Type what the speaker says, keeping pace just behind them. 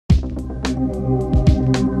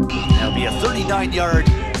39-yard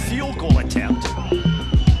field goal attempt.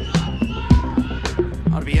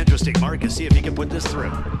 Ought to be interesting, Marcus, see if he can put this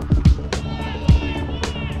through.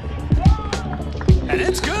 And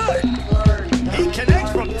it's good. He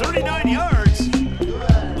connects from 39 yards.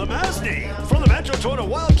 Lomasney from the Metro Toronto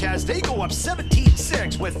Wildcats. They go up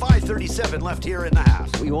 17-6 with 5:37 left here in the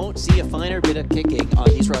half. We won't see a finer bit of kicking on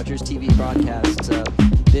these Rogers TV broadcasts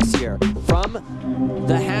this year. From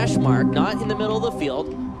the hash mark, not in the middle of the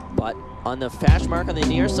field, but on the hash mark on the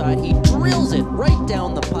near side, he drills it right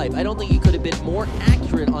down the pipe. I don't think he could have been more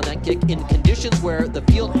accurate on that kick in conditions where the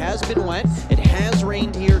field has been wet. It has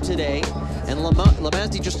rained here today, and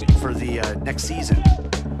Lomasney just... For the next season,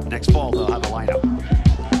 next fall, they'll have a lineup.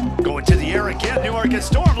 Going to the air again, Newmarket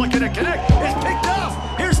Storm looking to connect. It's picked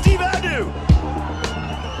off. Here's Steve Andrew.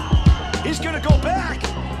 He's going to go back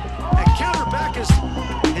and counter back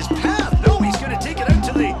his path. No, he's going to take it out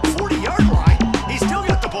to the 40-yard line. He's still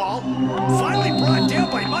got the ball. Finally brought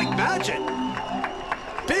down by Mike Madgett.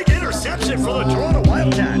 Big interception for the Toronto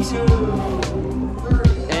Wildcats.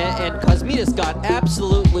 And Kosmidas got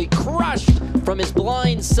absolutely crushed from his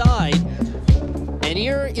blind side. And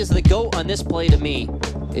here is the goat on this play to me,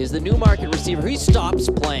 is the Newmarket receiver. He stops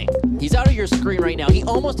playing. He's out of your screen right now. He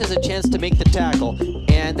almost has a chance to make the tackle,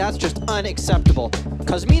 and that's just unacceptable.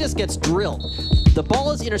 Kosmidas gets drilled. The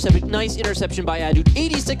ball is intercepted. Nice interception by Adu.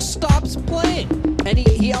 86 stops playing. And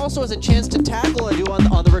he also has a chance to tackle Adu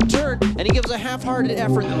on the return, and he gives a half-hearted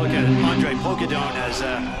effort. And look at Andre Pogadone as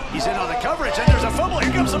he's in on the coverage, and there's a fumble.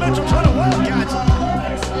 Here comes the Metro Toronto Wildcats.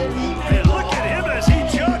 And look at him as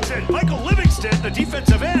he jogs, and Micheal Livingston, the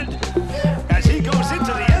defensive end, as he goes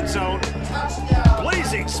into the end zone.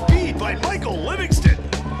 Blazing speed by Micheal Livingston.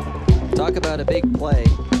 Talk about a big play.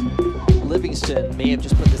 Livingston may have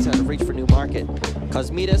just put this out of reach for Newmarket.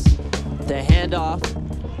 Kosmidas, the handoff,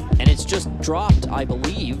 and it's just dropped, I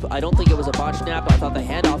believe. I don't think it was a botched snap. I thought the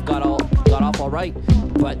handoff got off all right,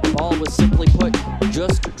 but the ball was simply put,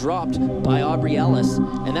 just dropped by Aubrey Ellis,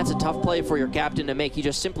 and that's a tough play for your captain to make. He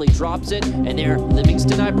just simply drops it, and there,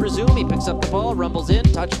 Livingston, I presume, he picks up the ball, rumbles in,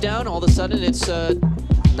 touchdown. All of a sudden, it's